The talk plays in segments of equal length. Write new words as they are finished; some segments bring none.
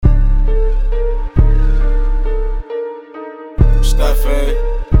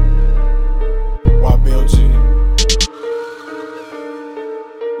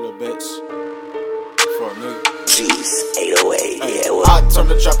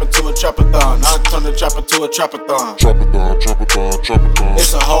trap into a trapathon. I turn the trap into a trapathon. Trapathon.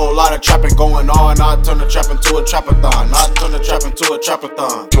 It's a whole lot of trapping going on. I turn the trap into a trapathon. I turn the trap into a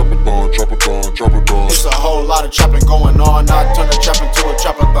trapathon. Trapathon. It's a whole lot of trapping going on. I turn the trap into a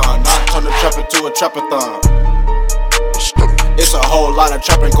trapathon. I turn the trap into a trapathon. It's a whole lot of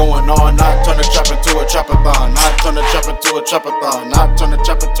trapping going on. I turn the trap into a trapathon. I turn the trap into a trapathon. I turn the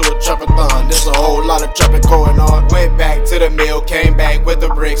trap into a trapathon. There's a whole lot of trapping going on. Went back to the mill, came back with the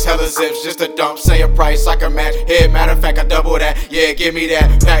bricks, hella zips, just a dump. Say a price I can match. Yeah, matter of fact, I double that. Yeah, give me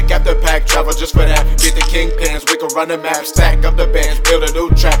that. Pack after pack, travel just for that. Get the kingpins, we can run the map, stack up the bands, build a new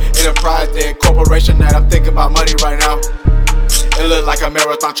track. Enterprise, dead corporation that I'm thinking about money right now. It look like a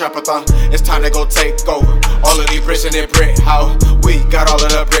marathon trapathon. It's time to go take over all of these bricks in their brick house. We got all of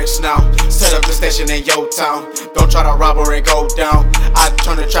the bricks now. Set up the station in your town. Don't try to rob or it go down. I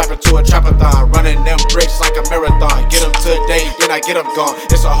turn the trap into a trapathon. Running them bricks like a marathon. Get them today, then I get them gone.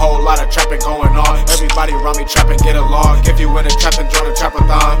 It's a whole lot of trapping going on. Everybody around me trapping, get along. If you in the trap, then join the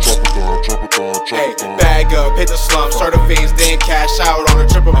trapathon. Hey, bag up, hit the slum, start the fiends, then cash out on a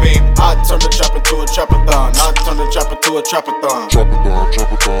triple beam. I turn the trap into a trapathon. I turn the trap into a trapathon.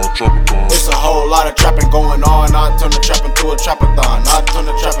 It's a whole lot of trapping going on. I turn the trap into a trapathon. I turn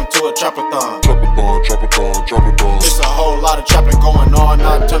the trap into a trapathon. It's a whole lot of trapping going on.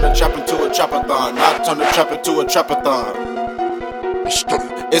 I turn the trap into a trapathon. I turn the trap into a trapathon.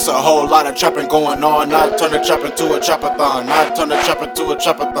 It's a whole lot of trapping going on. I turn the trap into a trapathon. I turn the trap into a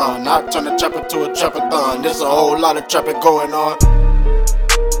trapathon. I turn the trap into a trapathon. There's a whole lot of trapping going on.